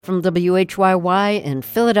From WHYY in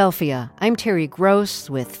Philadelphia, I'm Terry Gross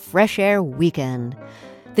with Fresh Air Weekend.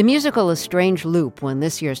 The musical A Strange Loop won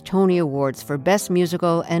this year's Tony Awards for Best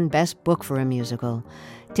Musical and Best Book for a Musical.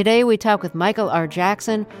 Today we talk with Michael R.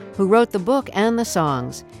 Jackson, who wrote the book and the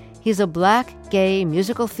songs. He's a black, gay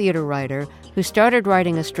musical theater writer who started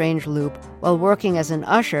writing A Strange Loop while working as an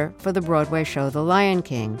usher for the Broadway show The Lion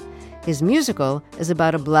King. His musical is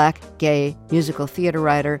about a black, gay musical theater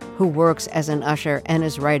writer who works as an usher and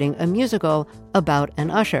is writing a musical about an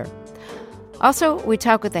usher. Also, we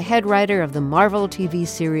talk with the head writer of the Marvel TV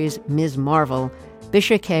series Ms. Marvel,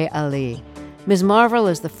 Bisha K. Ali. Ms. Marvel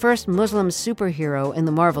is the first Muslim superhero in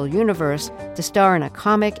the Marvel Universe to star in a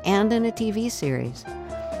comic and in a TV series.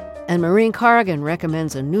 And Maureen Corrigan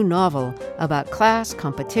recommends a new novel about class,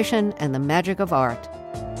 competition, and the magic of art.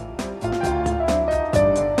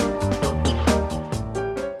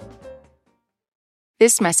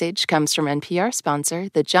 This message comes from NPR sponsor,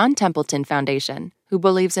 the John Templeton Foundation, who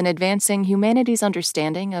believes in advancing humanity's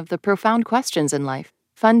understanding of the profound questions in life,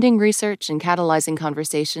 funding research and catalyzing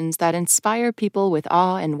conversations that inspire people with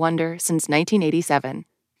awe and wonder since 1987.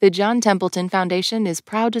 The John Templeton Foundation is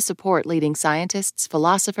proud to support leading scientists,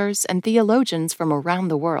 philosophers, and theologians from around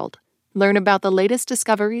the world. Learn about the latest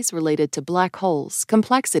discoveries related to black holes,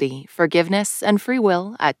 complexity, forgiveness, and free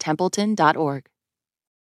will at templeton.org.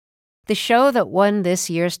 The show that won this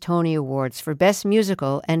year's Tony Awards for Best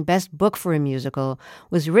Musical and Best Book for a Musical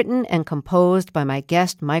was written and composed by my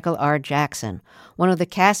guest Michael R. Jackson. One of the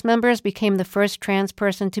cast members became the first trans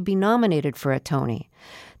person to be nominated for a Tony.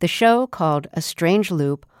 The show, called A Strange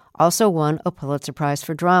Loop, also won a Pulitzer Prize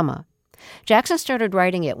for Drama. Jackson started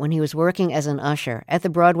writing it when he was working as an usher at the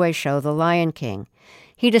Broadway show The Lion King.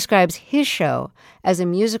 He describes his show as a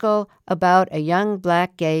musical about a young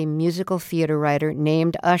black gay musical theater writer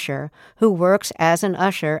named Usher who works as an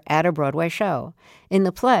usher at a Broadway show. In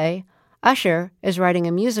the play, Usher is writing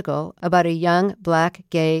a musical about a young black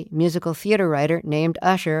gay musical theater writer named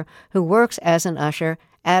Usher who works as an usher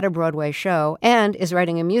at a Broadway show and is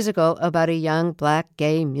writing a musical about a young black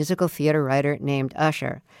gay musical theater writer named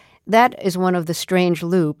Usher. That is one of the strange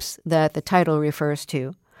loops that the title refers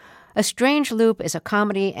to. A Strange Loop is a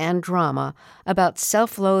comedy and drama about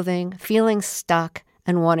self-loathing, feeling stuck,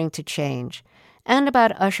 and wanting to change, and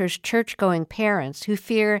about Usher's church-going parents who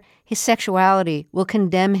fear his sexuality will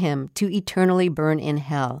condemn him to eternally burn in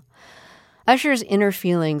hell. Usher's inner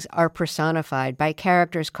feelings are personified by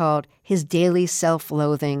characters called his daily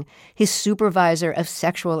self-loathing, his supervisor of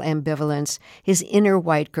sexual ambivalence, his inner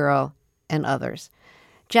white girl, and others.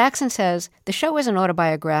 Jackson says the show isn't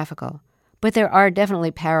autobiographical, but there are definitely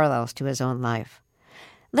parallels to his own life.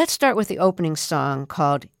 Let's start with the opening song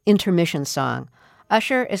called Intermission Song.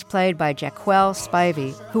 Usher is played by Jaquel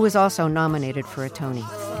Spivey, who was also nominated for a Tony.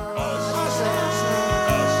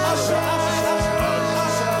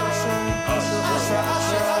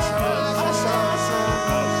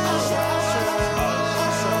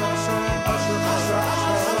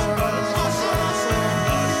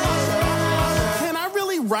 Can I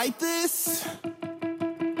really write this?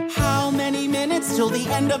 How many minutes till the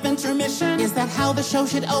end of intermission? Is that how the show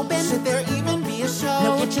should open? Should there even be a show?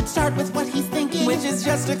 No, it should start with what he's thinking, which is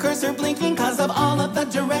just a cursor blinking, cause of all of the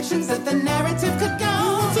directions that the narrative could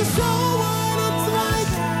go. To show what it's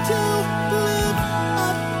like to live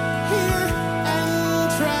up here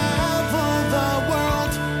and travel the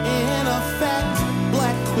world in a fat,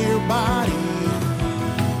 black, queer body.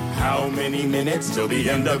 How many minutes till the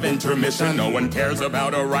end of intermission? No one cares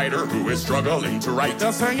about a writer who is struggling to write.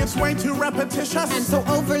 They'll say it's way too repetitious and so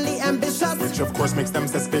overly ambitious, Which of course makes them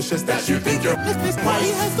suspicious that you think you're why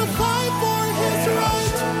he has to fight for his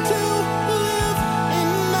right to live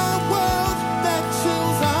in a world that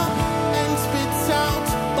chews up and spits out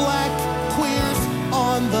black queers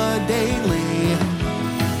on the daily.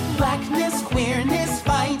 Blackness, queerness,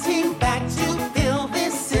 fighting back to fill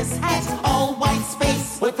this cis-het all-white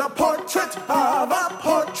space with a portrait of a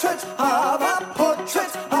portrait of a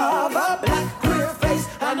portrait of a black queer face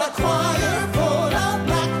and a choir full of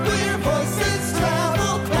black queer voices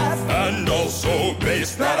travel past, and also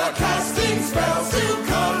base that are casting spells to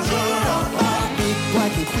conjure up big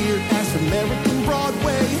black and queer as American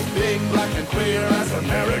Broadway. big black and queer as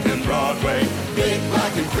American Broadway. Big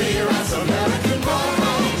black and queer as American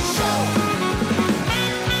Broadway. Show.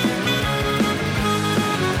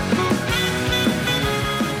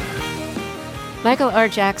 Michael R.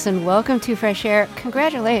 Jackson, welcome to Fresh Air.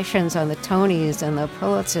 Congratulations on the Tonys and the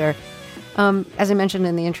Pulitzer. As I mentioned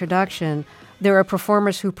in the introduction, there are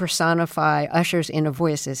performers who personify Usher's inner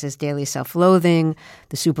voices, his daily self-loathing,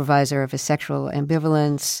 the supervisor of his sexual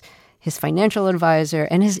ambivalence, his financial advisor,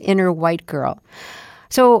 and his inner white girl.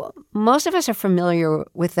 So most of us are familiar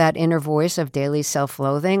with that inner voice of daily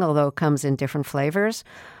self-loathing, although it comes in different flavors.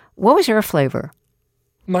 What was your flavor?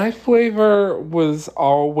 My flavor was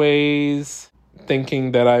always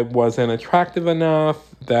thinking that I wasn't attractive enough,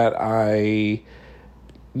 that I,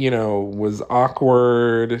 was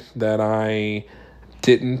awkward, that I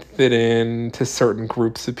didn't fit in to certain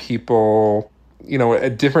groups of people.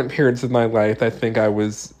 At different periods of my life, I think I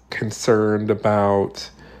was concerned about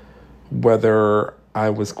whether I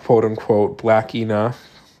was quote unquote Black enough.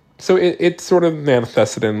 So it sort of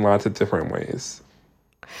manifested in lots of different ways.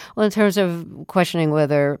 Well, in terms of questioning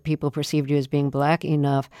whether people perceived you as being Black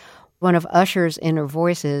enough, one of Usher's inner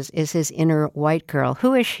voices is his inner white girl.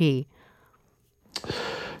 Who is she?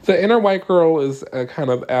 The inner white girl is a kind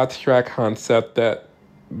of abstract concept that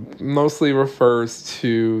mostly refers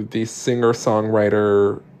to the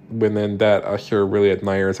singer-songwriter women that Usher really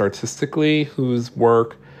admires artistically, whose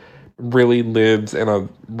work really lives in a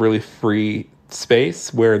really free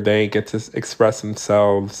space where they get to express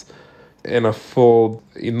themselves in a full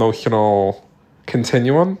emotional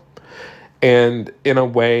continuum and in a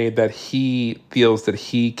way that he feels that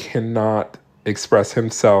he cannot express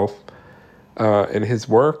himself in his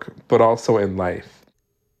work, but also in life.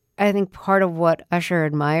 I think part of what Usher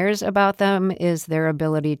admires about them is their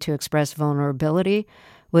ability to express vulnerability,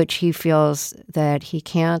 which he feels that he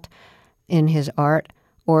can't in his art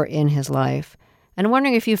or in his life. And I'm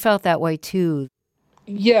wondering if you felt that way too.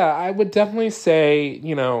 Yeah, I would definitely say,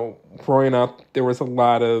 growing up, there was a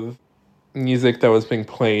lot of music that was being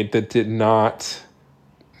played that did not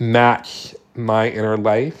match my inner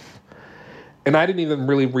life. And I didn't even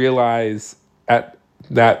really realize at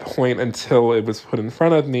that point until it was put in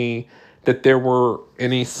front of me that there were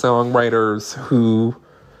any songwriters who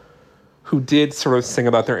did sort of sing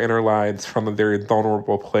about their inner lives from a very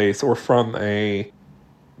vulnerable place or from a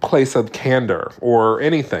place of candor or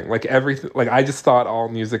anything. Like everything, like I just thought all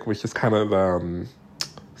music was just kind of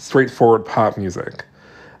straightforward pop music.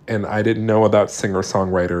 And I didn't know about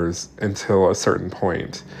singer-songwriters until a certain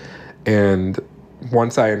point. And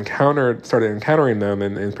once I started encountering them,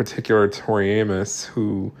 and in particular Tori Amos,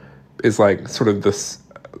 who is like sort of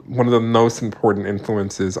one of the most important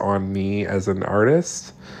influences on me as an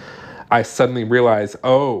artist, I suddenly realized,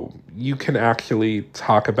 oh, you can actually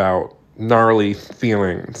talk about gnarly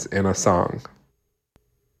feelings in a song.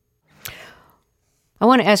 I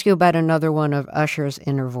want to ask you about another one of Usher's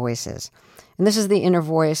inner voices. And this is the inner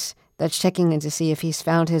voice that's checking in to see if he's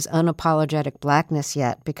found his unapologetic Blackness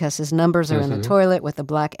yet, because his numbers are in the toilet with the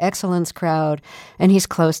Black excellence crowd, and he's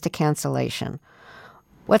close to cancellation.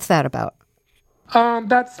 What's that about?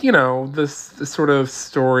 That's, this sort of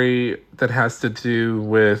story that has to do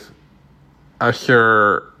with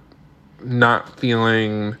Usher not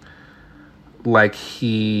feeling like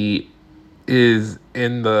he is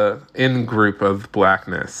in the in-group of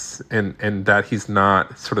Blackness, and that he's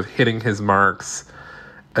not sort of hitting his marks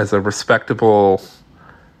as a respectable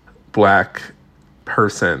Black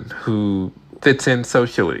person who fits in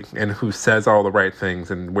socially and who says all the right things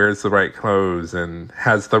and wears the right clothes and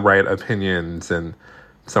has the right opinions and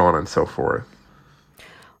so on and so forth.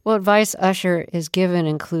 Well, advice Usher is given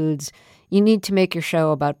includes you need to make your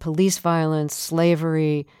show about police violence,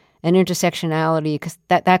 slavery, and intersectionality, because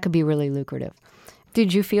that could be really lucrative.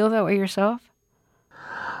 Did you feel that way yourself?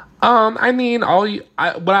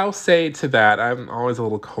 What I'll say to that, I'm always a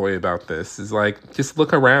little coy about this, is like, just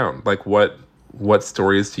look around. Like, what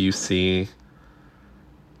stories do you see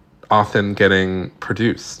often getting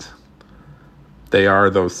produced? They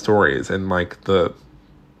are those stories, and like the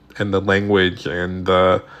language and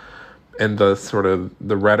the sort of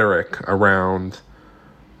the rhetoric around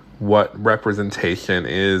what representation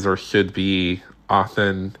is or should be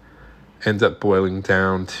often ends up boiling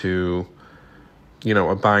down to,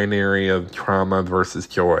 a binary of trauma versus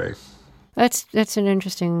joy. That's an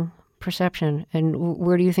interesting perception. And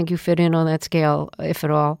where do you think you fit in on that scale, if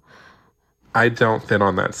at all? I don't fit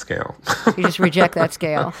on that scale. You just reject that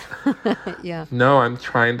scale. Yeah. No, I'm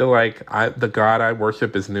trying to the God I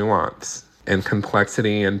worship is nuance and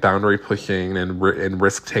complexity and boundary pushing and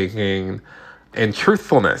risk taking and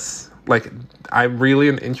truthfulness. Like, I really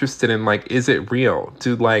am interested in, is it real?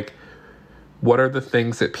 What are the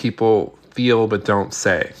things that people feel but don't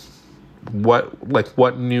say?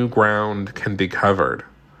 What new ground can be covered?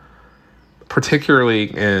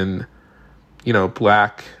 Particularly in,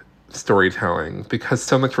 Black storytelling, because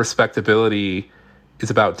so much respectability is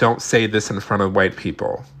about don't say this in front of white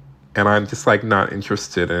people. And I'm just not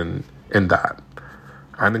interested in that.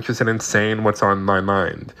 I'm interested in saying what's on my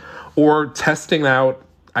mind or testing out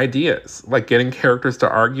ideas, like getting characters to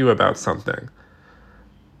argue about something.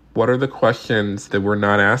 What are the questions that we're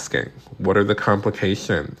not asking? What are the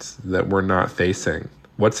complications that we're not facing?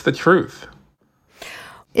 What's the truth?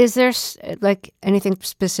 Is there like anything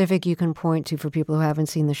specific you can point to for people who haven't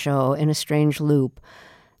seen the show in A Strange Loop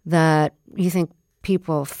that you think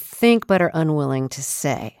people think but are unwilling to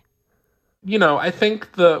say? You know, I think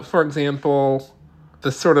for example,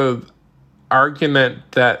 the sort of argument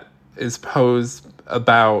that is posed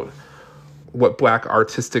about what Black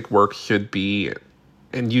artistic work should be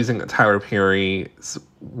and using Tyler Perry's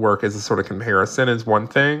work as a sort of comparison is one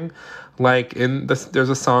thing. Like there's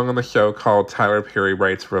a song on the show called Tyler Perry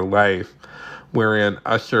Writes Real Life, wherein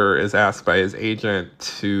Usher is asked by his agent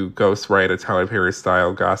to ghostwrite a Tyler Perry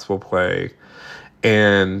style gospel play.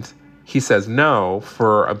 And he says no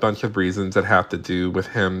for a bunch of reasons that have to do with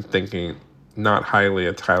him thinking not highly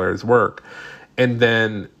of Tyler's work. And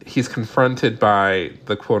then he's confronted by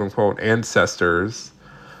the quote unquote ancestors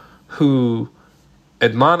who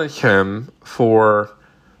admonish him for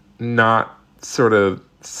not sort of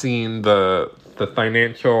seeing the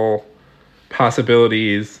financial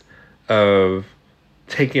possibilities of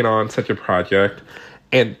taking on such a project.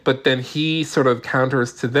 But then he sort of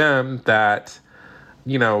counters to them that,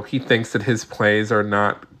 you know, he thinks that his plays are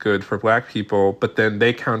not good for Black people, but then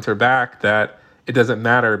they counter back that it doesn't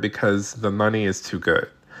matter because the money is too good.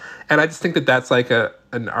 And I just think that that's like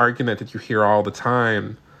an argument that you hear all the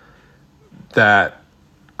time that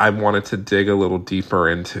I wanted to dig a little deeper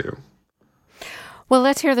into. Well,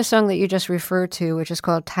 let's hear the song that you just referred to, which is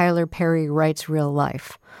called Tyler Perry Writes Real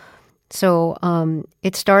Life. So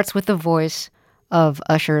it starts with the voice of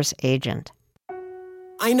Usher's agent.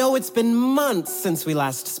 I know it's been months since we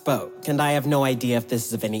last spoke, and I have no idea if this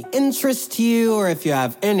is of any interest to you or if you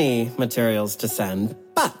have any materials to send,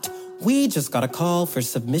 but we just got a call for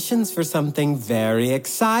submissions for something very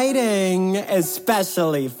exciting,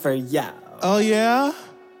 especially for you. Oh, yeah?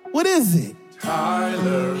 What is it?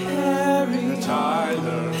 Tyler Perry,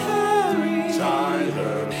 Tyler Perry,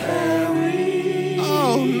 Tyler Perry.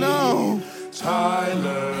 Oh, no.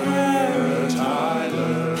 Tyler Perry,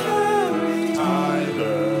 Tyler Perry,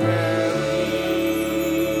 Tyler Perry.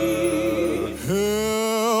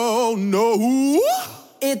 Hell no.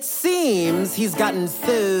 It seems he's gotten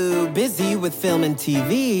so busy with film and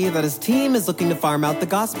TV that his team is looking to farm out the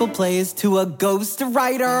gospel plays to a ghost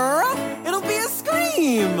writer. It'll be a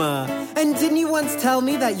scream. And didn't you once tell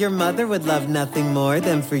me that your mother would love nothing more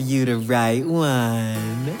than for you to write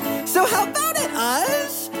one? So how about it,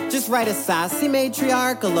 Ush? Just write a sassy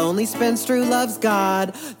matriarch, a lonely spinster who loves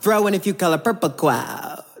God. Throw in a few color purple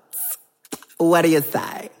quotes. What do you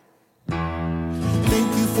say?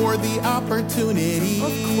 Thank you for the opportunity.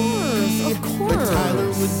 Of course. But Tyler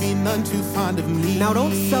would be none too fond of me. Now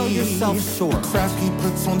don't sell yourself short. The craft he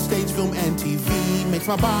puts on stage, film, and TV makes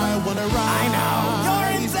my bio wanna rise. I know.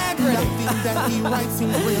 Your integrity. Nothing that he writes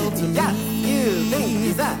seems real to Yes, me. you think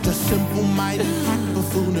he's that. Just simple mighty hack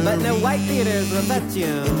buffoonery. But no white theaters will let you.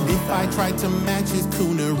 And if I tried to match his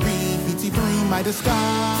coonery, he'd see through my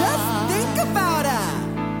disguise. Just think about it.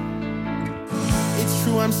 It's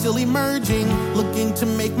true, I'm still emerging, looking to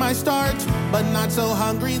make my start, but not so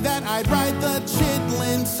hungry that I'd ride the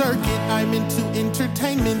Chitlin circuit. I'm into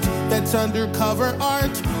entertainment that's undercover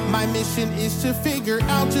art. My mission is to figure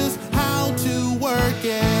out just how to work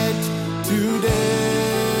it today.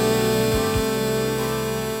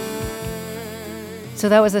 So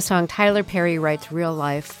that was the song Tyler Perry Writes Real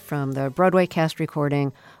Life from the Broadway cast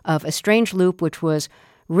recording of A Strange Loop, which was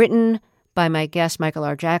written by my guest, Michael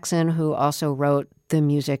R. Jackson, who also wrote the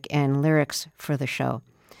music and lyrics for the show.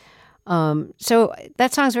 So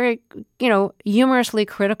that song's very, humorously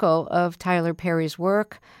critical of Tyler Perry's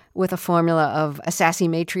work, with a formula of a sassy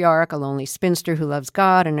matriarch, a lonely spinster who loves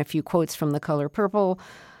God, and a few quotes from The Color Purple.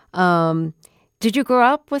 Did you grow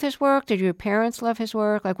up with his work? Did your parents love his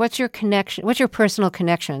work? Like, what's your connection? What's your personal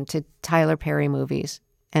connection to Tyler Perry movies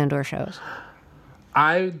and or shows?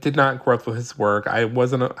 I did not grow up with his work. I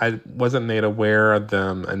wasn't made aware of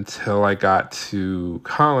them until I got to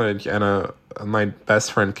college, and my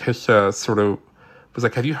best friend Kisha sort of was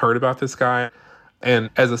like, "Have you heard about this guy?" And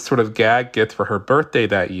as a sort of gag gift for her birthday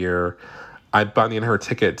that year, I bought her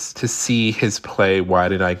tickets to see his play "Why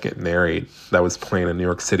Did I Get Married?" that was playing in New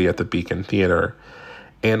York City at the Beacon Theater.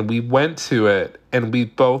 And we went to it, and we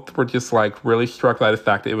both were just like really struck by the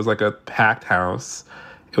fact that it was like a packed house.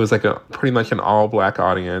 It was like pretty much an all-Black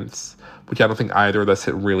audience, which I don't think either of us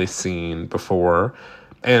had really seen before.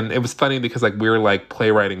 And it was funny because we were like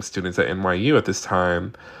playwriting students at NYU at this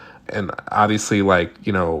time, and obviously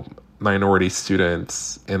minority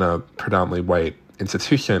students in a predominantly white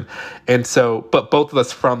institution. And so, but both of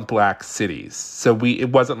us from Black cities. So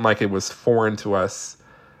it wasn't like it was foreign to us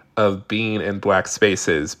of being in Black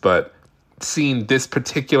spaces, but seeing this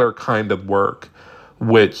particular kind of work,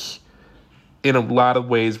 which in a lot of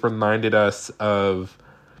ways reminded us of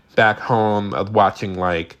back home, of watching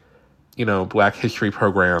like, you know, Black history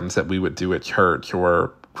programs that we would do at church,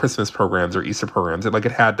 or Christmas programs or Easter programs. It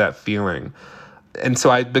had that feeling. And so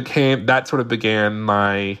that sort of began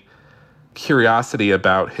my curiosity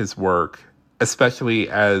about his work, especially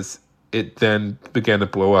as it then began to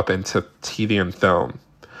blow up into TV and film.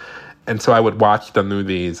 And so I would watch the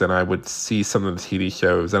movies, and I would see some of the TV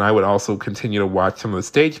shows, and I would also continue to watch some of the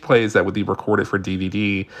stage plays that would be recorded for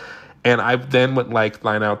DVD. And I then would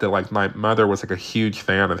find out that my mother was a huge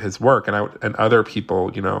fan of his work, and other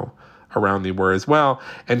people, you know, around me were as well.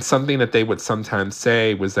 And something that they would sometimes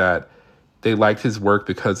say was that they liked his work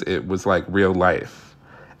because it was real life.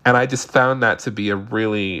 And I just found that to be a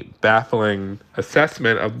really baffling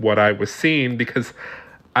assessment of what I was seeing, because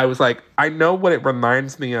I was like, I know what it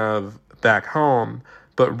reminds me of back home,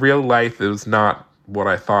 but real life is not what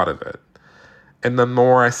I thought of it. And the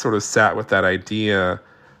more I sort of sat with that idea,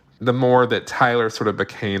 the more that Tyler sort of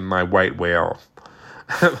became my white whale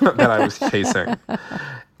that I was chasing.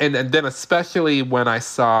 And then especially when I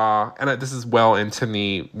saw, and this is well into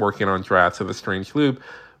me working on drafts of A Strange Loop,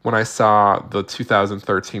 when I saw the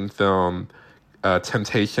 2013 film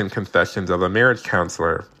Temptation Confessions of a Marriage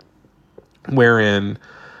Counselor, wherein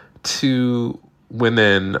 2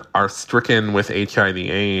 women are stricken with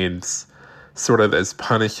HIV/AIDS sort of as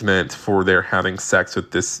punishment for their having sex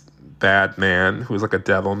with this bad man who was a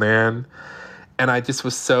devil man. And I just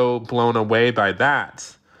was so blown away by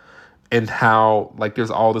that, and how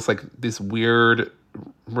there's all this this weird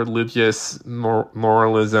religious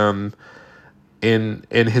moralism in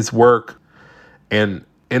his work. And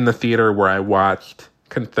in the theater where I watched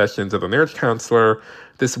Confessions of a Marriage Counselor,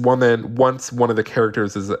 this woman, once one of the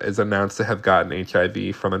characters is announced to have gotten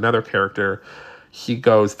HIV from another character, she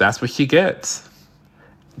goes, "That's what she gets."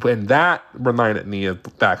 And that reminded me of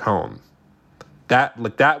back home. That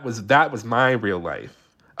was my real life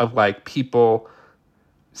of people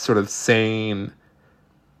sort of saying,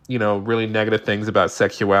 you know, really negative things about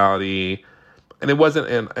sexuality. And it wasn't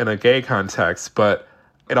in a gay context, but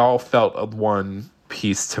it all felt of one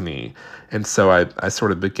piece to me. And so I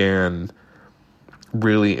sort of began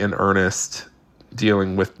really in earnest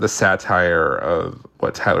dealing with the satire of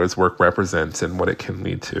what Tyler's work represents and what it can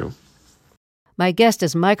lead to. My guest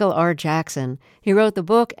is Michael R. Jackson. He wrote the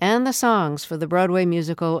book and the songs for the Broadway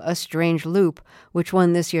musical A Strange Loop, which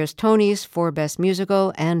won this year's Tonys for Best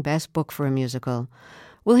Musical and Best Book for a Musical.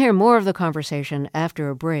 We'll hear more of the conversation after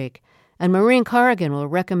a break, and Maureen Corrigan will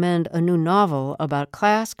recommend a new novel about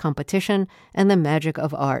class, competition, and the magic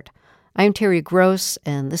of art. I'm Terry Gross,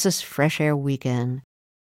 and this is Fresh Air Weekend.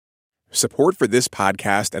 Support for this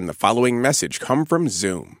podcast and the following message come from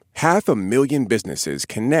Zoom. 500,000 businesses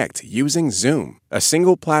connect using Zoom, a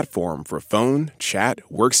single platform for phone, chat,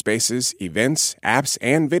 workspaces, events, apps,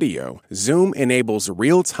 and video. Zoom enables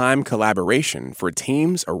real-time collaboration for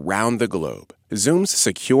teams around the globe. Zoom's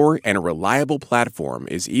secure and reliable platform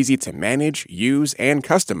is easy to manage, use, and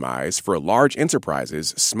customize for large enterprises,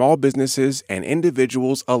 small businesses, and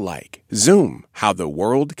individuals alike. Zoom, how the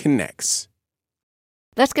world connects.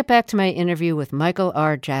 Let's get back to my interview with Michael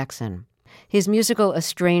R. Jackson. His musical A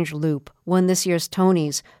Strange Loop won this year's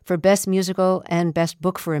Tonys for Best Musical and Best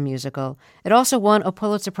Book for a Musical. It also won a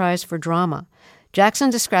Pulitzer Prize for Drama. Jackson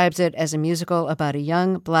describes it as a musical about a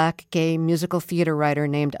young, Black, gay musical theater writer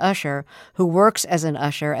named Usher who works as an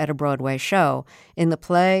usher at a Broadway show. In the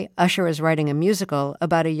play, Usher is writing a musical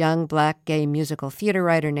about a young, Black, gay musical theater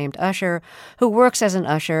writer named Usher who works as an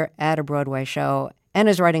usher at a Broadway show and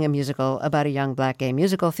is writing a musical about a young, Black, gay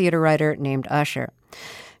musical theater writer named Usher.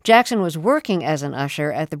 Jackson was working as an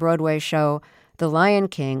usher at the Broadway show The Lion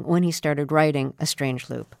King when he started writing A Strange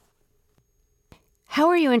Loop. How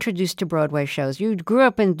were you introduced to Broadway shows? You grew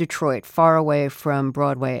up in Detroit, far away from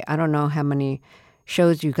Broadway. I don't know how many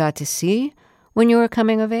shows you got to see when you were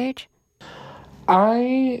coming of age.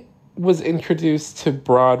 I was introduced to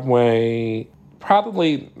Broadway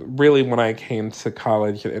probably really when I came to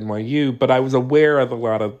college at NYU, but I was aware of a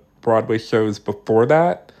lot of Broadway shows before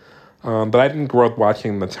that. But I didn't grow up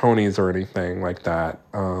watching the Tonys or anything like that.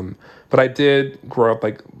 But I did grow up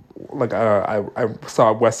I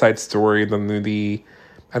saw West Side Story, the movie,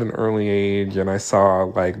 at an early age, and I saw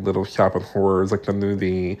Little Shop of Horrors, the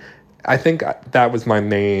movie. I think that was my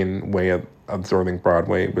main way of absorbing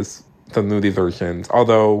Broadway, was the movie versions.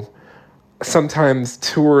 Although sometimes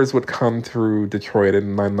tours would come through Detroit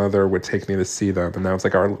and my mother would take me to see them. And that was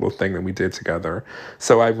like our little thing that we did together.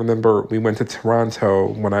 So I remember we went to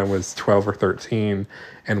Toronto when I was 12 or 13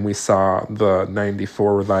 and we saw the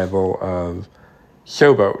 94 revival of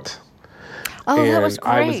Showboat. Oh, and that was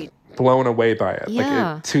great. I was blown away by it.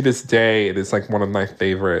 Yeah. Like to this day, it is like one of my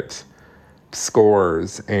favorite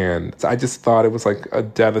scores. And I just thought it was like a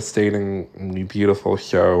devastatingly beautiful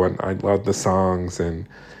show. And I loved the songs. And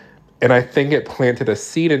I think it planted a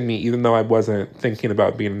seed in me, even though I wasn't thinking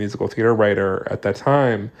about being a musical theater writer at that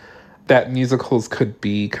time, that musicals could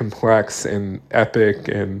be complex and epic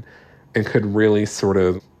and could really sort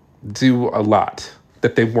of do a lot.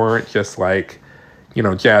 That they weren't just like,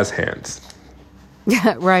 jazz hands.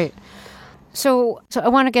 Yeah, right. So I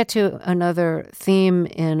want to get to another theme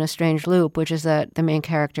in A Strange Loop, which is that the main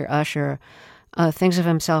character, Usher, thinks of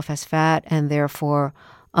himself as fat and therefore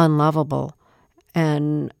unlovable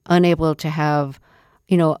and unable to have,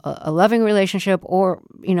 a loving relationship or,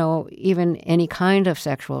 even any kind of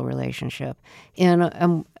sexual relationship. And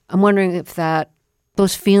I'm wondering if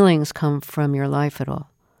those feelings come from your life at all.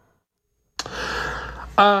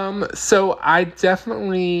 So I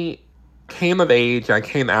definitely came of age. I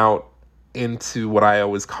came out into what I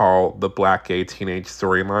always call the black gay teenage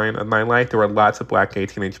storyline of my life. There were lots of black gay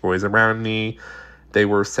teenage boys around me. They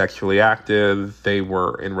were sexually active. They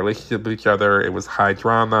were in relationship with each other. It was high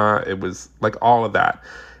drama. It was like all of that.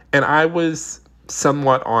 And I was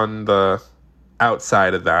somewhat on the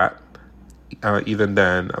outside of that, even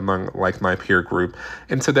then among like my peer group.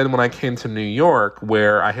 And so then when I came to New York,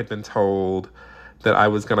 where I had been told that I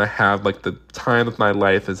was going to have like the time of my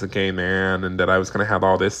life as a gay man and that I was going to have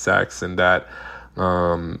all this sex and that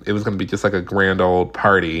it was going to be just like a grand old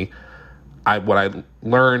party. What I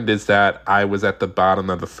learned is that I was at the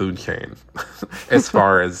bottom of the food chain as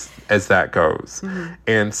far as that goes.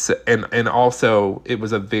 Mm-hmm. And also it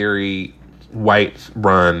was a very white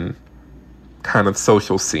run kind of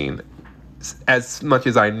social scene as much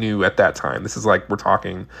as I knew at that time. This is like, we're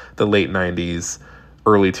talking the late 90s,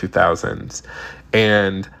 early 2000s.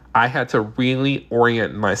 And I had to really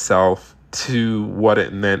orient myself to what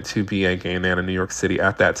it meant to be a gay man in New York City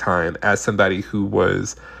at that time as somebody who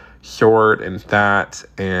was short and fat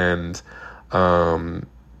and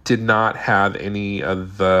did not have any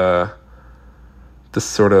of the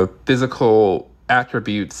sort of physical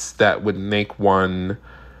attributes that would make one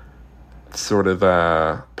sort of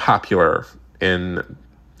popular in,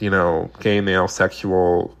 gay male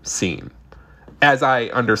sexual scene. As I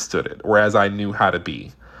understood it, or as I knew how to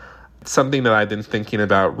be. Something that I've been thinking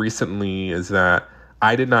about recently is that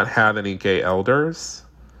I did not have any gay elders.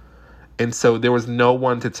 And so there was no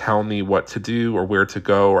one to tell me what to do or where to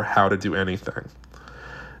go or how to do anything.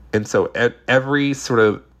 And so every sort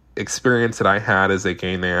of experience that I had as a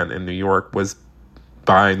gay man in New York was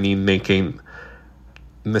by me making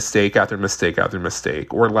mistake after mistake after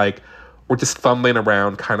mistake, or just fumbling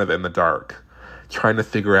around kind of in the dark, trying to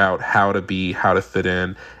figure out how to be, how to fit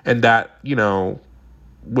in. And that,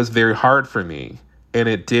 was very hard for me. And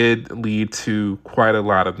it did lead to quite a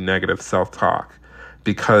lot of negative self-talk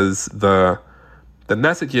because the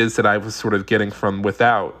messages that I was sort of getting from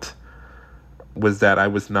without was that I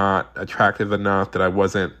was not attractive enough, that I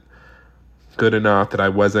wasn't good enough, that I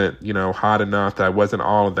wasn't, hot enough, that I wasn't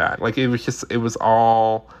all of that. Like, it was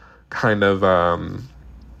all kind of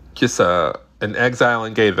just an exile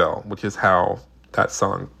in Gayville, which is how that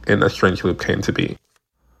song in A Strange Loop came to be.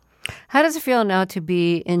 How does it feel now to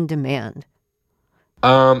be in demand?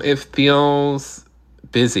 It feels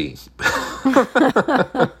busy.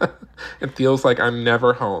 It feels like I'm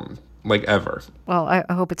never home, like ever. Well, I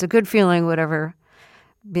hope it's a good feeling, whatever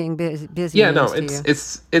being busy yeah, means no, to you.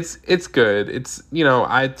 it's good. It's,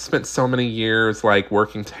 I spent so many years like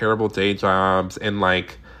working terrible day jobs and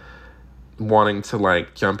like wanting to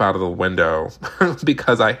like jump out of the window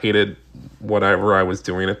because I hated whatever I was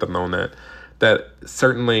doing at the moment, that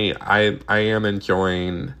certainly I am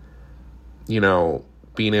enjoying,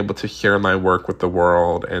 being able to share my work with the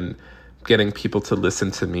world and getting people to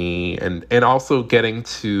listen to me and also getting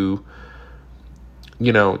to,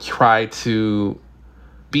 try to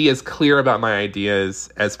be as clear about my ideas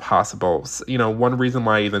as possible. One reason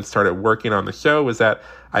why I even started working on the show was that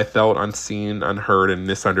I felt unseen, unheard, and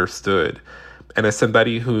misunderstood. And as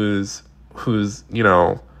somebody whose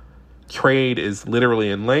trade is literally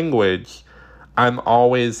in language, I'm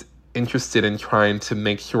always interested in trying to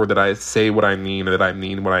make sure that I say what I mean and that I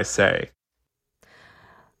mean what I say.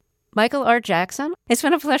 Michael R. Jackson, it's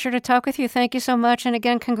been a pleasure to talk with you. Thank you so much. And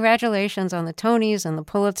again, congratulations on the Tonys and the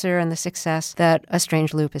Pulitzer and the success that A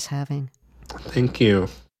Strange Loop is having. Thank you.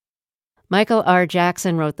 Michael R.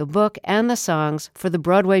 Jackson wrote the book and the songs for the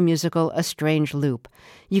Broadway musical A Strange Loop.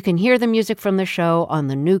 You can hear the music from the show on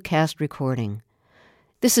the new cast recording.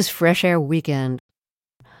 This is Fresh Air Weekend.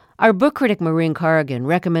 Our book critic Maureen Corrigan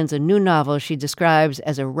recommends a new novel she describes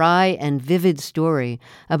as a wry and vivid story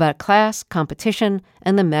about class, competition,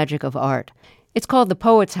 and the magic of art. It's called The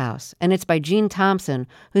Poet's House, and it's by Jean Thompson,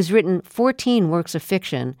 who's written 14 works of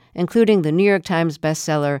fiction, including the New York Times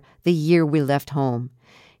bestseller The Year We Left Home.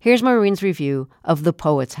 Here's Maureen's review of The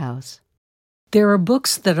Poet's House. There are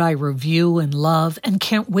books that I review and love and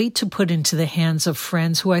can't wait to put into the hands of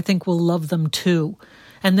friends who I think will love them too.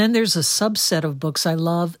 And then there's a subset of books I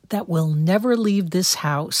love that will never leave this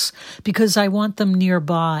house because I want them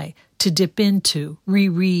nearby to dip into,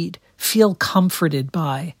 reread, feel comforted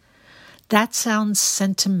by. That sounds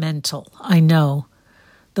sentimental, I know.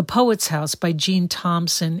 The Poet's House by Jean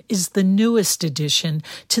Thompson is the newest addition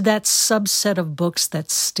to that subset of books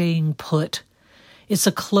that's staying put. It's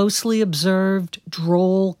a closely observed,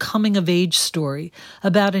 droll, coming-of-age story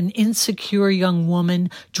about an insecure young woman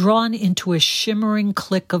drawn into a shimmering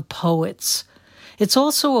clique of poets. It's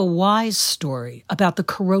also a wise story about the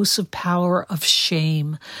corrosive power of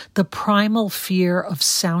shame, the primal fear of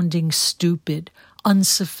sounding stupid,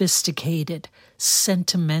 unsophisticated,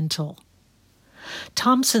 sentimental.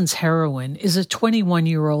 Thompson's heroine is a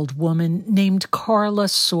 21-year-old woman named Carla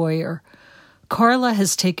Sawyer. Carla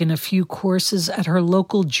has taken a few courses at her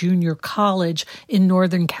local junior college in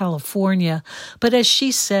Northern California, but as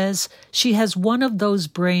she says, she has one of those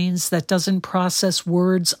brains that doesn't process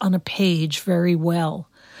words on a page very well.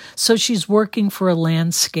 So she's working for a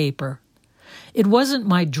landscaper. It wasn't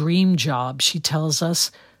my dream job, she tells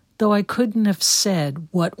us, though I couldn't have said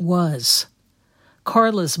what was.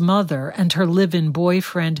 Carla's mother and her live-in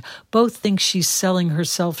boyfriend both think she's selling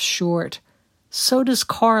herself short. So does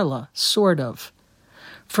Carla, sort of.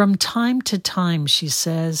 From time to time, she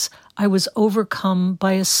says, I was overcome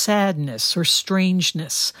by a sadness or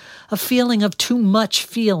strangeness, a feeling of too much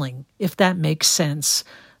feeling, if that makes sense,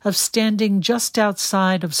 of standing just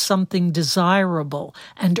outside of something desirable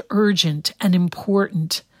and urgent and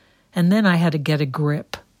important. And then I had to get a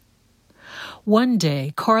grip. One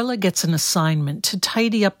day, Carla gets an assignment to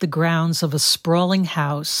tidy up the grounds of a sprawling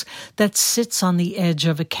house that sits on the edge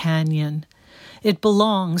of a canyon. It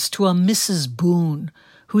belongs to a Mrs. Boone,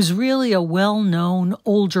 who's really a well-known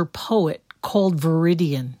older poet called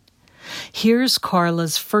Viridian. Here's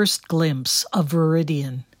Carla's first glimpse of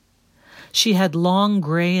Viridian. She had long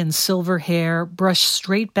gray and silver hair brushed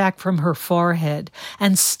straight back from her forehead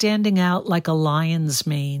and standing out like a lion's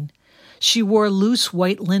mane. She wore loose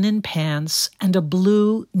white linen pants and a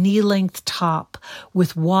blue knee-length top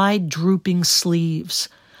with wide drooping sleeves.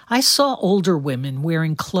 I saw older women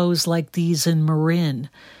wearing clothes like these in Marin,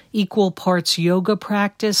 equal parts yoga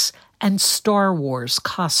practice and Star Wars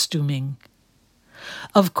costuming.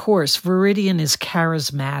 Of course, Viridian is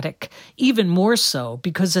charismatic, even more so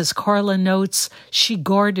because, as Carla notes, she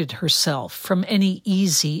guarded herself from any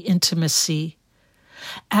easy intimacy.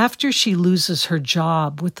 After she loses her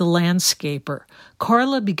job with the landscaper,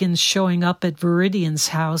 Carla begins showing up at Viridian's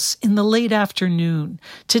house in the late afternoon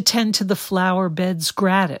to tend to the flower beds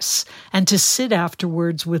gratis and to sit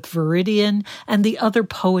afterwards with Viridian and the other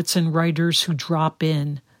poets and writers who drop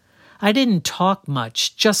in. I didn't talk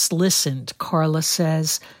much, just listened, Carla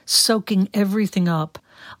says, soaking everything up.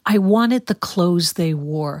 I wanted the clothes they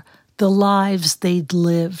wore, the lives they'd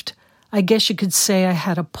lived. I guess you could say I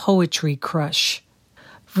had a poetry crush.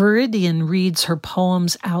 Viridian reads her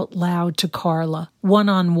poems out loud to Carla,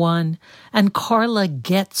 one-on-one, and Carla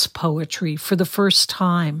gets poetry for the first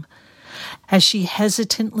time. As she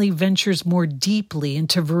hesitantly ventures more deeply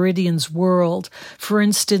into Viridian's world, for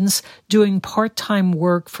instance, doing part-time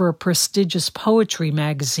work for a prestigious poetry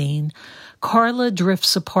magazine, Carla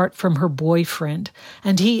drifts apart from her boyfriend,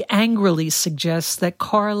 and he angrily suggests that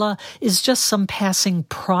Carla is just some passing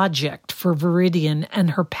project for Viridian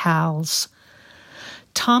and her pals.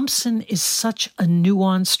 Thompson is such a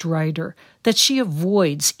nuanced writer that she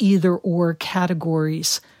avoids either-or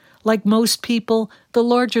categories. Like most people, the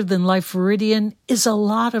larger-than-life Viridian is a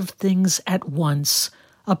lot of things at once.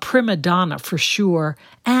 A prima donna for sure,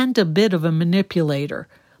 and a bit of a manipulator,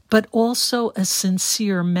 but also a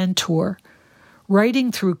sincere mentor.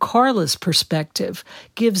 Writing through Carla's perspective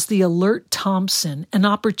gives the alert Thompson an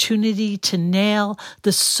opportunity to nail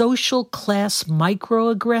the social class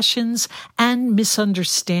microaggressions and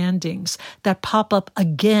misunderstandings that pop up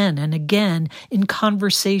again and again in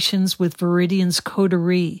conversations with Viridian's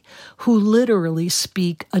coterie, who literally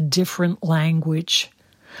speak a different language.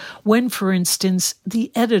 When, for instance,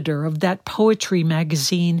 the editor of that poetry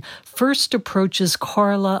magazine first approaches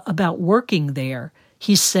Carla about working there,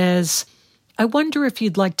 he says, "I wonder if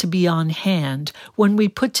you'd like to be on hand when we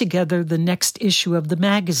put together the next issue of the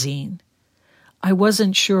magazine." I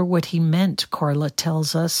wasn't sure what he meant, Carla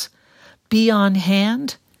tells us. Be on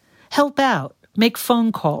hand? Help out, make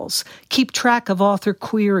phone calls, keep track of author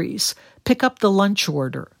queries, pick up the lunch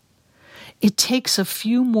order. It takes a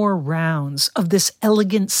few more rounds of this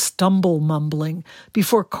elegant stumble mumbling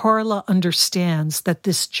before Carla understands that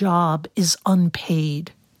this job is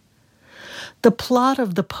unpaid. The plot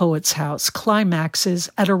of The Poet's House climaxes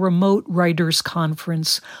at a remote writers'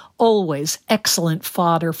 conference, always excellent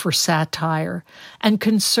fodder for satire, and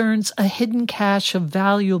concerns a hidden cache of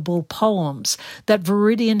valuable poems that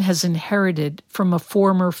Viridian has inherited from a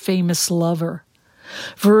former famous lover.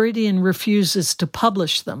 Viridian refuses to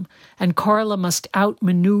publish them, and Carla must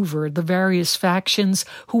outmaneuver the various factions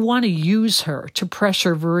who want to use her to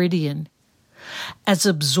pressure Viridian. As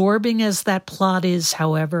absorbing as that plot is,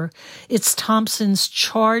 however, it's Thompson's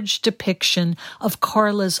charged depiction of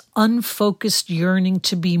Carla's unfocused yearning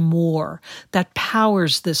to be more that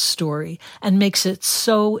powers this story and makes it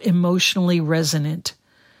so emotionally resonant.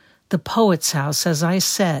 The Poet's House, as I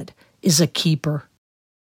said, is a keeper.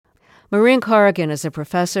 Maureen Corrigan is a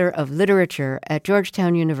professor of literature at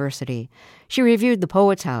Georgetown University. She reviewed The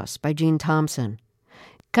Poet's House by Jean Thompson.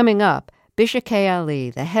 Coming up, Bisha K. Ali,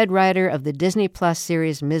 the head writer of the Disney Plus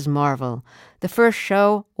series Ms. Marvel, the first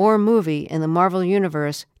show or movie in the Marvel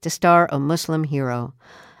Universe to star a Muslim hero.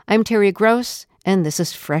 I'm Terry Gross, and this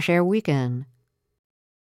is Fresh Air Weekend.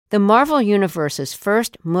 The Marvel Universe's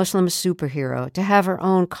first Muslim superhero to have her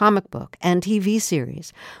own comic book and TV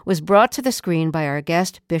series was brought to the screen by our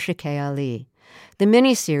guest Bisha K. Ali. The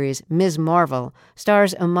miniseries Ms. Marvel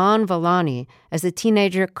stars Iman Vellani as the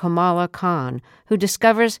teenager Kamala Khan, who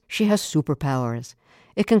discovers she has superpowers.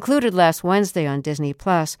 It concluded last Wednesday on Disney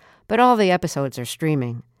Plus, but all the episodes are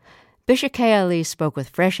streaming. Bisha K. Ali spoke with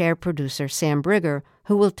Fresh Air producer Sam Brigger,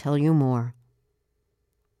 who will tell you more.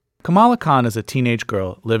 Kamala Khan is a teenage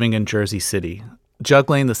girl living in Jersey City,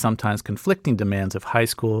 juggling the sometimes conflicting demands of high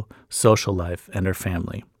school, social life, and her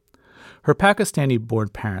family. Her Pakistani-born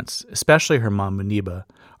parents, especially her mom Muniba,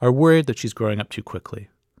 are worried that she's growing up too quickly.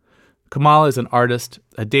 Kamala is an artist,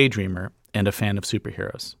 a daydreamer, and a fan of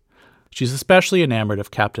superheroes. She's especially enamored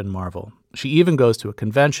of Captain Marvel. She even goes to a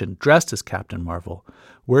convention dressed as Captain Marvel,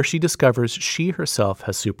 where she discovers she herself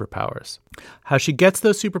has superpowers. How she gets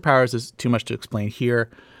those superpowers is too much to explain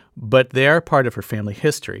here, but they are part of her family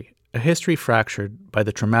history, a history fractured by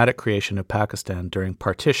the traumatic creation of Pakistan during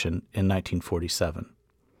partition in 1947.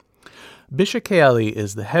 Bisha K. Ali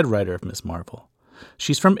is the head writer of Ms. Marvel.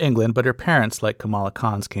 She's from England, but her parents, like Kamala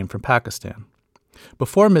Khan's, came from Pakistan.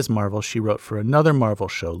 Before Ms. Marvel, she wrote for another Marvel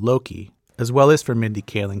show, Loki, as well as for Mindy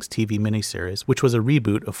Kaling's TV miniseries, which was a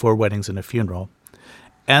reboot of 4 Weddings and a Funeral,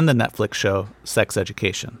 and the Netflix show Sex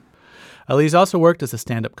Education. Ali's also worked as a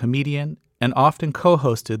stand-up comedian and often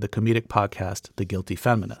co-hosted the comedic podcast The Guilty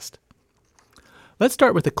Feminist. Let's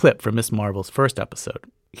start with a clip from Ms. Marvel's first episode.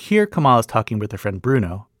 Here, Kamala is talking with her friend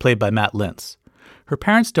Bruno, played by Matt Lintz. Her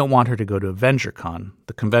parents don't want her to go to AvengerCon,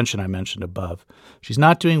 the convention I mentioned above. She's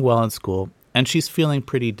not doing well in school, and she's feeling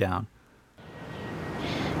pretty down.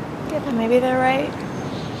 Yeah, but maybe they're right.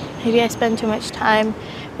 Maybe I spend too much time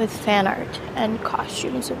with fan art and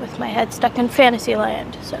costumes and with my head stuck in fantasy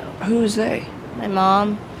land, so... Who's they? My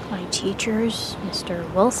mom, my teachers, Mr.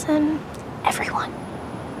 Wilson, everyone.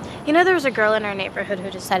 You know, there was a girl in our neighborhood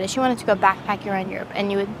who decided she wanted to go backpacking around Europe,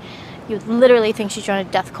 and you would literally think she joined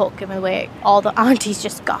a death cult, given the way all the aunties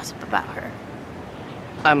just gossip about her.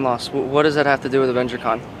 I'm lost. What does that have to do with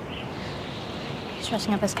AvengerCon?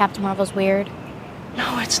 Dressing up as Captain Marvel's weird.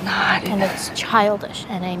 No, it's not. And it's childish,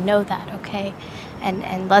 and I know that, okay?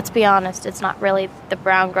 And let's be honest, it's not really the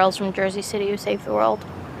brown girls from Jersey City who save the world.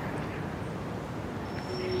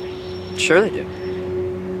 Sure they do.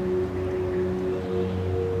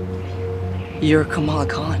 You're Kamala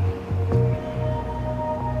Khan.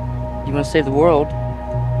 You want to save the world,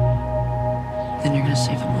 then you're going to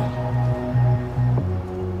save the world.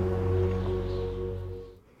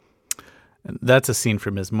 And that's a scene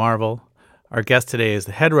from Ms. Marvel. Our guest today is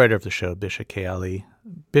the head writer of the show, Bisha K. Ali.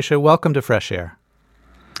 Bisha, welcome to Fresh Air.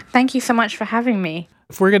 Thank you so much for having me.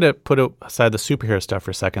 If we're going to put aside the superhero stuff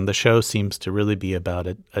for a second, the show seems to really be about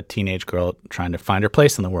a teenage girl trying to find her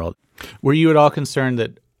place in the world. Were you at all concerned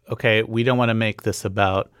that, okay, we don't want to make this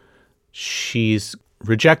about she's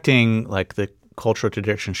rejecting like the cultural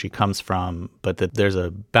tradition she comes from, but that there's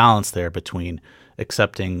a balance there between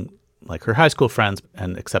accepting like her high school friends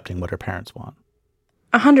and accepting what her parents want?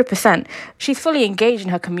 100%. She's fully engaged in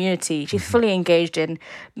her community. She's fully engaged in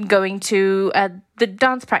going to the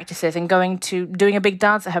dance practices and doing a big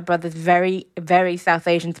dance at her brother's very, very South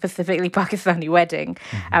Asian, specifically Pakistani wedding.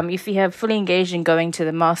 You see her fully engaged in going to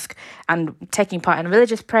the mosque and taking part in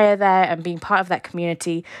religious prayer there and being part of that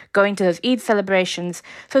community, going to those Eid celebrations.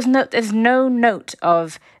 So there's no note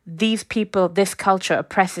of these people, this culture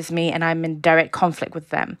oppresses me and I'm in direct conflict with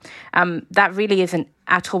them. That really isn't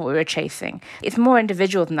at all what we were chasing. It's more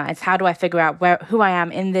individual than that. It's how do I figure out who I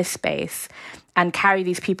am in this space and carry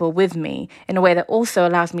these people with me in a way that also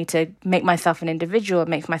allows me to make myself an individual,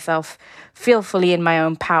 makes myself feel fully in my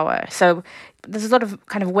own power. So there's a lot of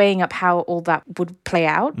kind of weighing up how all that would play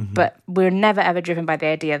out, but we're never ever driven by the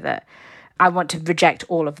idea that I want to reject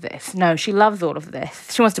all of this. No, she loves all of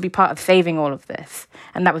this. She wants to be part of saving all of this.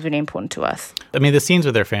 And that was really important to us. I mean, the scenes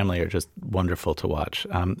with their family are just wonderful to watch.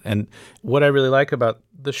 And what I really like about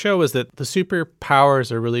the show is that the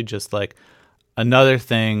superpowers are really just like another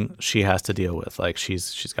thing she has to deal with. Like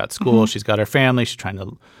she's got school, she's got her family, she's trying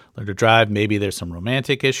to learn to drive. Maybe there's some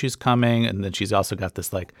romantic issues coming. And then she's also got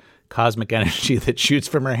this like cosmic energy that shoots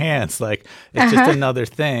from her hands. Like it's just another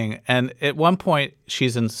thing. And at one point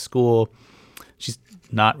she's in school, she's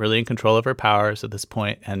not really in control of her powers at this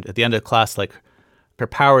point. And at the end of class, like her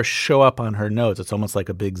powers show up on her nose. It's almost like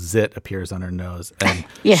a big zit appears on her nose. And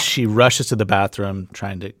she rushes to the bathroom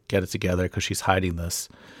trying to get it together because she's hiding this.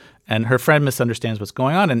 And her friend misunderstands what's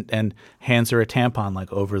going on and hands her a tampon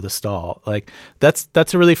like over the stall. Like that's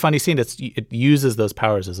a really funny scene. It uses those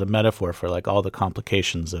powers as a metaphor for like all the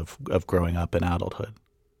complications of growing up in adulthood.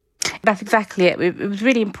 That's exactly it. It was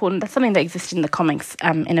really important. That's something that existed in the comics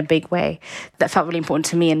in a big way that felt really important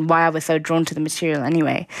to me, and why I was so drawn to the material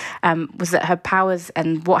anyway, was that her powers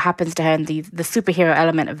and what happens to her and the superhero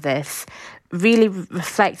element of this really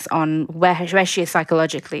reflects on where she is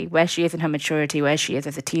psychologically, where she is in her maturity, where she is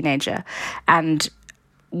as a teenager, and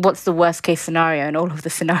what's the worst case scenario in all of the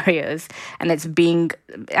scenarios. And it's being,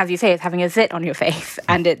 as you say, it's having a zit on your face,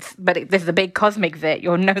 and this is a big cosmic zit.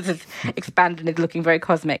 Your nose is expanded and is looking very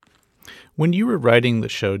cosmic. When you were writing the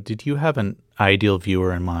show, did you have an ideal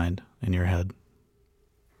viewer in mind in your head?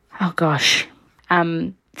 Oh gosh.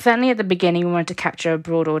 Certainly at the beginning we wanted to capture a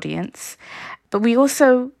broad audience, but we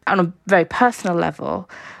also, on a very personal level,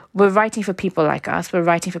 we're writing for people like us. We're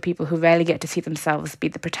writing for people who rarely get to see themselves be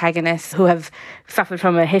the protagonists, who have suffered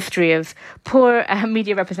from a history of poor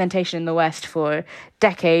media representation in the West for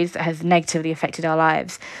decades that has negatively affected our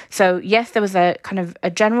lives. So yes, there was a kind of a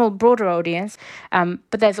general broader audience,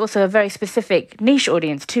 but there's also a very specific niche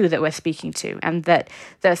audience too that we're speaking to, and that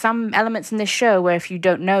there are some elements in this show where if you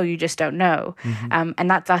don't know, you just don't know. And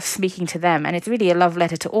that's us speaking to them. And it's really a love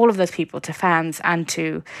letter to all of those people, to fans and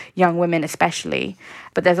to young women especially.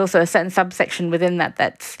 But there's also a certain subsection within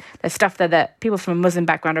there's stuff there that people from a Muslim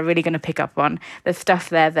background are really going to pick up on. There's stuff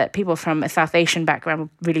there that people from a South Asian background will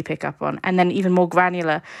really pick up on. And then even more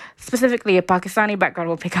granular, specifically a Pakistani background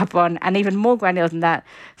will pick up on, and even more granular than that,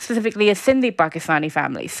 specifically a Sindhi Pakistani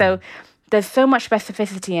family. So there's so much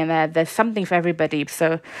specificity in there. There's something for everybody.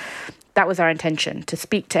 So that was our intention, to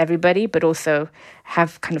speak to everybody, but also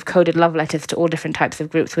have kind of coded love letters to all different types of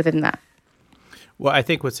groups within that. Well, I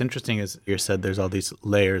think what's interesting is you said there's all these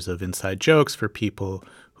layers of inside jokes for people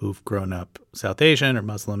who've grown up South Asian or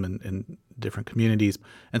Muslim in different communities.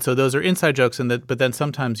 And so those are inside jokes, but then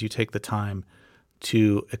sometimes you take the time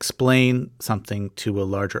to explain something to a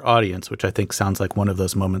larger audience, which I think sounds like one of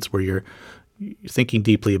those moments where you're thinking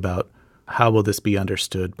deeply about how will this be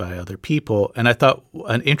understood by other people. And I thought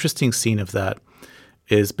an interesting scene of that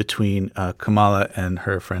is between Kamala and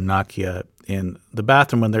her friend Nakia in the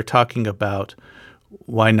bathroom when they're talking about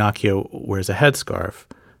why Nakia wears a headscarf.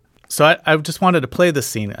 So I just wanted to play this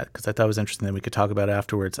scene because I thought it was interesting that we could talk about it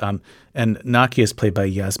afterwards. And Nakia is played by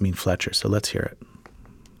Yasmin Fletcher. So let's hear it.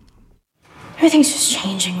 Everything's just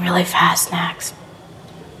changing really fast, Nax.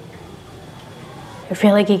 You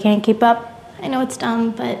feel like you can't keep up? I know it's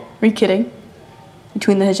dumb, but... Are you kidding?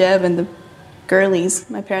 Between the hijab and the girlies,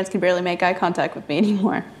 my parents can barely make eye contact with me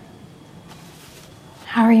anymore.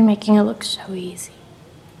 How are you making it look so easy?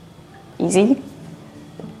 Easy?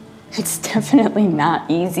 It's definitely not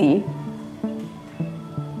easy.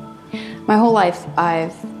 My whole life,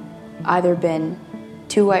 I've either been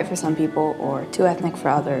too white for some people or too ethnic for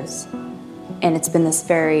others. And it's been this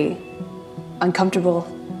very uncomfortable,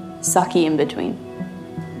 sucky in between.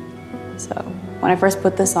 So when I first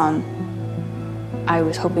put this on, I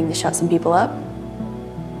was hoping to shut some people up.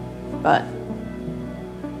 But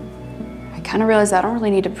I kind of realized I don't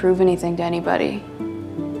really need to prove anything to anybody.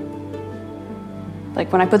 Like,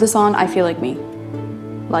 when I put this on, I feel like me.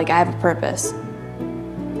 Like, I have a purpose.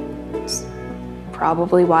 It's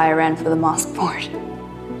probably why I ran for the mosque board.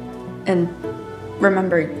 And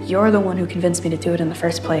remember, you're the one who convinced me to do it in the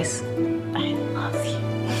first place. I love you.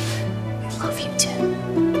 I love you too.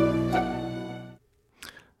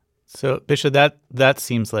 So, Bisha, that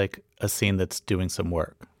seems like a scene that's doing some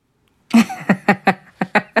work.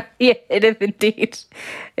 Yeah, it is indeed.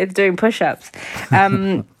 It's doing push-ups.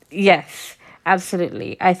 Yes,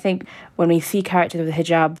 absolutely. I think when we see characters with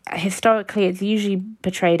hijab, historically it's usually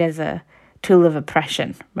portrayed as a tool of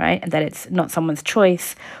oppression, right? And that it's not someone's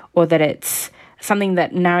choice, or that it's something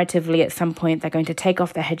that narratively at some point they're going to take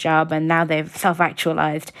off their hijab and now they've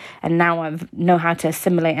self-actualized and now I know how to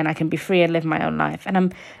assimilate and I can be free and live my own life.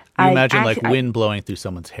 And You imagine like wind blowing through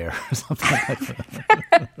someone's hair or something like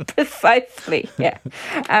that. Precisely, yeah.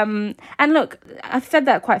 And look, I've said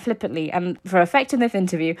that quite flippantly and for effect in this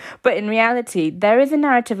interview, but in reality, there is a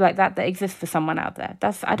narrative like that exists for someone out there.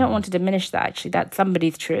 I don't want to diminish that, actually. That's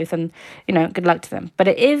somebody's truth and, good luck to them. But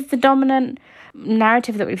it is the dominant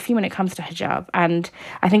narrative that we see when it comes to hijab. And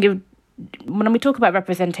I think when we talk about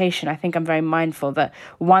representation, I think I'm very mindful that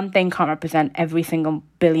one thing can't represent every single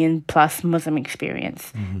billion plus Muslim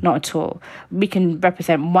experience. Not at all. We can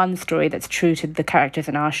represent one story that's true to the characters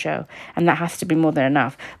in our show, and that has to be more than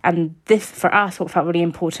enough. And this, for us, what felt really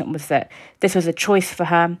important was that this was a choice for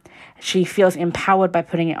her. She feels empowered by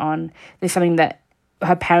putting it on. There's something that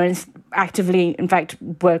her parents actively, in fact,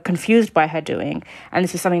 were confused by her doing. And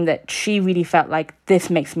this is something that she really felt like, this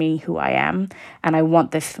makes me who I am, and I want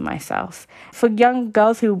this for myself. For young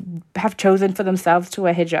girls who have chosen for themselves to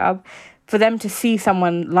wear hijab, for them to see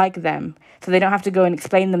someone like them, so they don't have to go and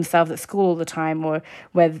explain themselves at school all the time, or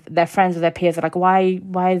where their friends or their peers are like, why,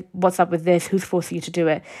 what's up with this? Who's forcing you to do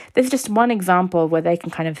it? This is just one example where they can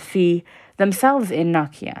kind of see themselves in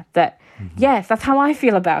Nakia, that yes, that's how I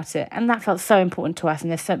feel about it. And that felt so important to us.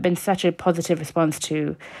 And there's been such a positive response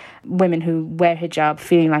to women who wear hijab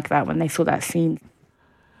feeling like that when they saw that scene.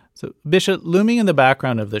 So, Bisha, looming in the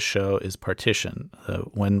background of this show is partition.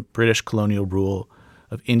 When British colonial rule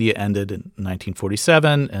of India ended in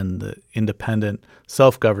 1947 and the independent,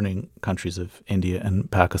 self-governing countries of India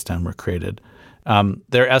and Pakistan were created.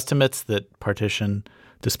 There are estimates that partition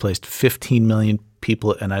displaced 15 million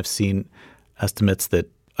people, and I've seen estimates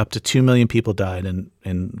that up to 2 million people died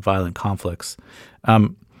in violent conflicts.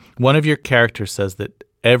 One of your characters says that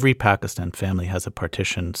every Pakistan family has a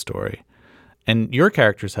partition story, and your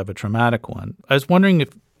characters have a traumatic one. I was wondering if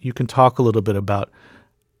you can talk a little bit about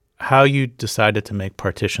how you decided to make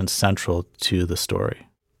partition central to the story.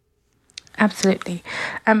 Absolutely.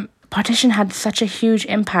 Partition had such a huge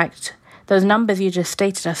impact. Those numbers you just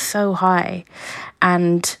stated are so high,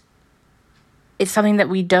 and it's something that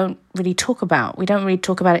we don't really talk about. We don't really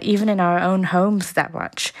talk about it even in our own homes that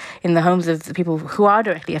much, in the homes of the people who are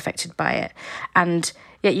directly affected by it. And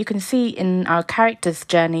yet you can see in our character's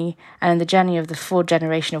journey and in the journey of the fourth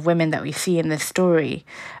generation of women that we see in this story,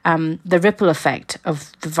 the ripple effect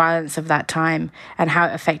of the violence of that time and how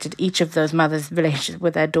it affected each of those mothers' relationships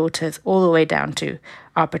with their daughters, all the way down to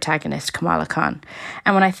our protagonist, Kamala Khan.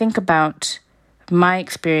 And when I think about my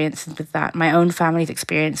experience with that, my own family's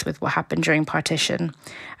experience with what happened during partition,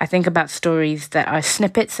 I think about stories that are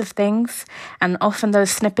snippets of things, and often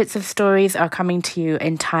those snippets of stories are coming to you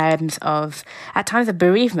in times of, at times of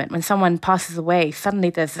bereavement. When someone passes away, suddenly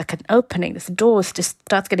there's like an opening, this door just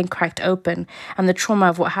starts getting cracked open, and the trauma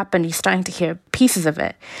of what happened, you're starting to hear pieces of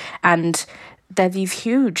it. And they're these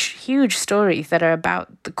huge, huge stories that are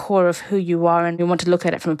about the core of who you are, and we want to look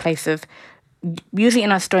at it from a place of usually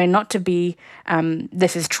in our story not to be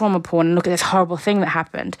this is trauma porn and look at this horrible thing that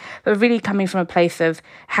happened, but really coming from a place of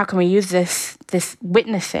how can we use this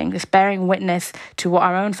witnessing, this bearing witness to what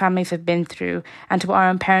our own families have been through and to what our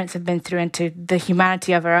own parents have been through and to the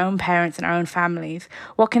humanity of our own parents and our own families.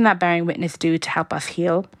 What can that bearing witness do to help us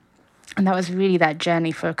heal? And that was really that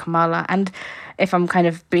journey for Kamala. And if I'm kind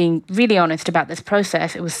of being really honest about this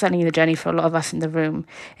process, it was certainly the journey for a lot of us in the room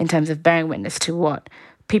in terms of bearing witness to what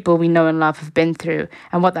people we know and love have been through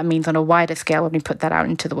and what that means on a wider scale when we put that out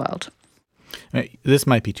into the world. This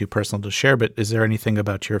might be too personal to share, but is there anything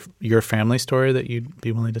about your family story that you'd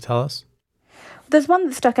be willing to tell us? There's one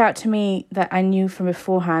that stuck out to me that I knew from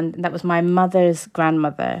beforehand, and that was my mother's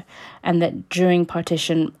grandmother, and that during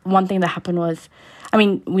partition, one thing that happened was, I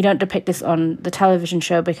mean, we don't depict this on the television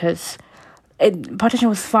show because partition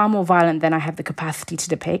was far more violent than I have the capacity to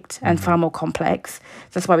depict and far more complex.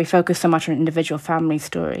 That's why we focus so much on an individual family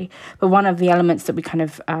story. But one of the elements that we kind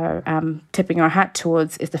of are tipping our hat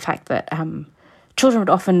towards is the fact that children would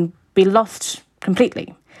often be lost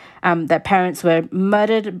completely. Their parents were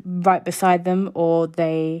murdered right beside them, or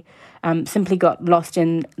they simply got lost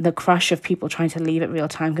in the crush of people trying to leave at real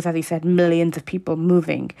time, because as you said, millions of people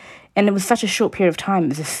moving. And it was such a short period of time. It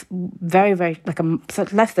was this very, very,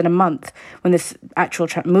 less than a month when this actual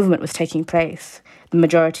movement was taking place, the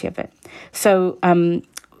majority of it. So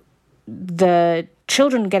the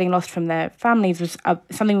children getting lost from their families was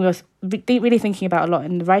something we were really thinking about a lot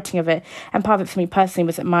in the writing of it. And part of it for me personally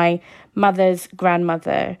was that my mother's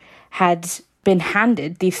grandmother had been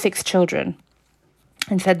handed these 6 children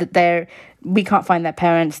and said that we can't find their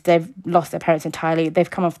parents. They've lost their parents entirely. They've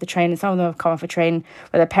come off the train, and some of them have come off a train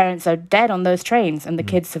where their parents are dead on those trains, and the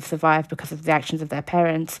kids have survived because of the actions of their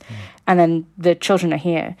parents. And then the children are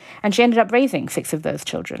here. And she ended up raising 6 of those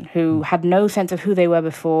children who had no sense of who they were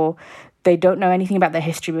before. They don't know anything about their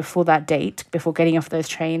history before that date, before getting off those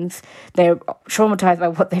trains. They're traumatized by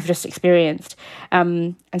what they've just experienced.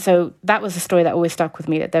 And so that was a story that always stuck with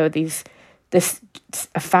me, that there were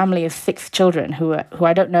a family of 6 children who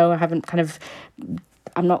I don't know,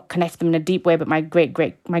 I'm not connected to them in a deep way, but my great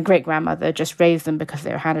grandmother just raised them because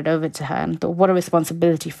they were handed over to her. And what a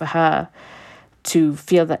responsibility for her to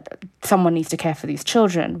feel that someone needs to care for these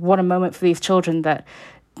children. What a moment for these children that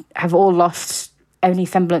have all lost any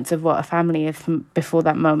semblance of what a family is from before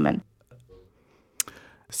that moment.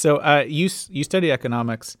 So you study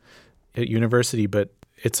economics at university, but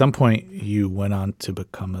at some point you went on to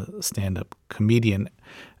become a stand-up comedian.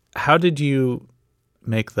 How did you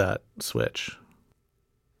make that switch?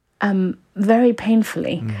 Very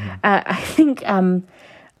painfully. I think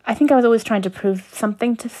I was always trying to prove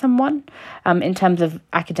something to someone in terms of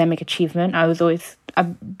academic achievement.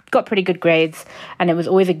 I got pretty good grades, and it was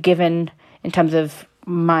always a given in terms of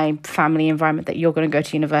my family environment that you're going to go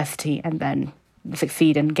to university and then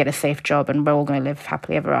succeed and get a safe job, and we're all going to live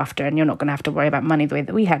happily ever after, and you're not going to have to worry about money the way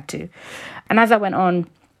that we had to. And as I went on,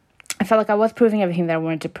 I felt like I was proving everything that I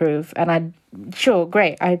wanted to prove, and I've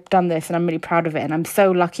done this and I'm really proud of it, and I'm so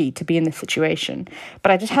lucky to be in this situation.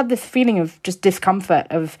 But I just had this feeling of just discomfort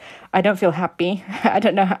of, I don't feel happy. I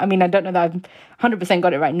don't know that I've 100%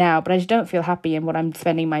 got it right now, but I just don't feel happy in what I'm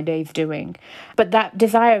spending my days doing. But that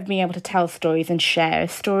desire of being able to tell stories and share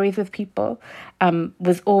stories with people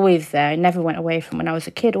was always there. I never went away from when I was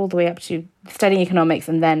a kid all the way up to studying economics,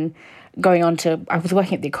 and then going on to, I was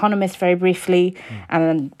working at The Economist very briefly, and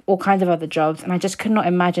then all kinds of other jobs. And I just could not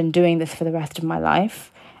imagine doing this for the rest of my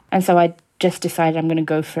life. And so I just decided I'm going to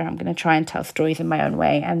go for it. I'm going to try and tell stories in my own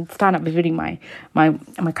way. And stand-up was really my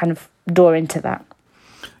kind of door into that.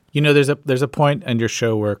 You know, there's a point in your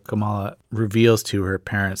show where Kamala reveals to her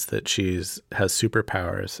parents that has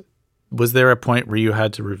superpowers. Was there a point where you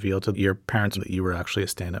had to reveal to your parents that you were actually a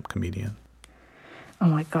stand-up comedian? Oh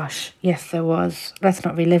my gosh, yes, there was. Let's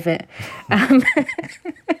not relive it.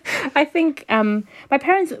 I think my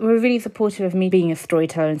parents were really supportive of me being a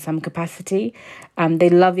storyteller in some capacity. They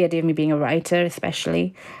love the idea of me being a writer,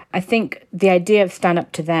 especially. I think the idea of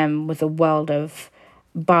stand-up to them was a world of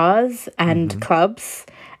bars and clubs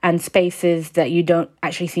and spaces that you don't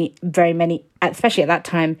actually see very many, especially at that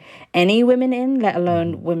time, any women in, let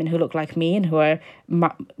alone women who look like me and who are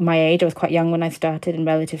my age. I was quite young when I started in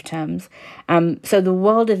relative terms. So the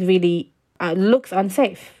world is really, looks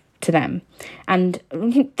unsafe to them. And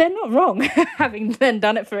they're not wrong, having then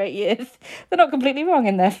done it for 8 years. They're not completely wrong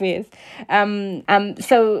in their fears.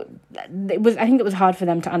 So I think it was hard for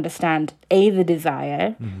them to understand, A, the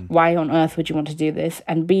desire, why on earth would you want to do this?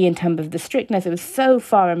 And B, in terms of the strictness, it was so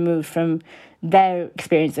far removed from their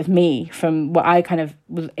experience of me, from what I kind of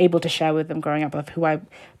was able to share with them growing up, of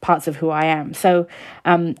parts of who I am. So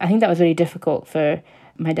I think that was really difficult for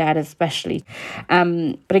my dad especially.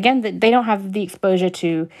 But again, they don't have the exposure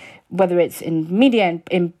to, whether it's in media,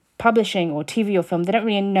 in publishing or TV or film, they don't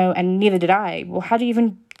really know, and neither did I. Well, how do you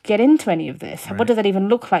even get into any of this? Right. What does that even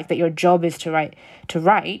look like, that your job is to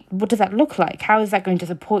write? What does that look like? How is that going to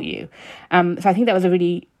support you? So I think that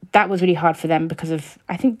was really hard for them, because of,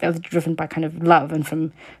 I think that was driven by kind of love and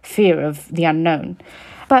from fear of the unknown.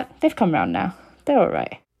 But they've come around now. They're all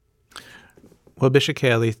right. Well, Bisha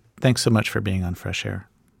K. Ali, thanks so much for being on Fresh Air.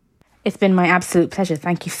 It's been my absolute pleasure.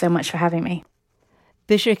 Thank you so much for having me.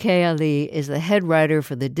 Bisha K. Ali is the head writer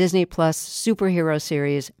for the Disney Plus superhero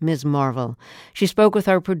series Ms. Marvel. She spoke with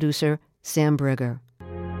our producer, Sam Brigger.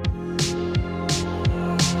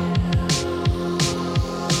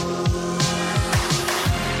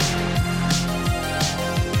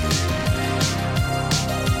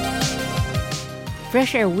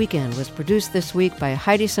 Fresh Air Weekend was produced this week by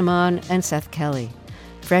Heidi Saman and Seth Kelly.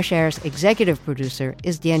 Fresh Air's executive producer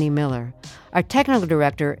is Danny Miller. Our technical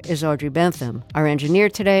director is Audrey Bentham. Our engineer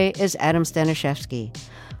today is Adam Staniszewski.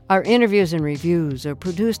 Our interviews and reviews are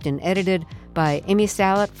produced and edited by Amy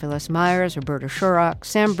Salet, Phyllis Myers, Roberta Shorrock,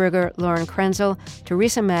 Sam Brigger, Lauren Krenzel,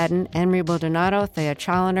 Teresa Madden, Henry Baldonado, Thea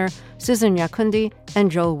Challoner, Susan Yakundi,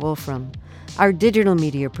 and Joel Wolfram. Our digital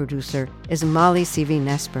media producer is Molly C.V.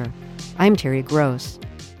 Nesper. I'm Terry Gross.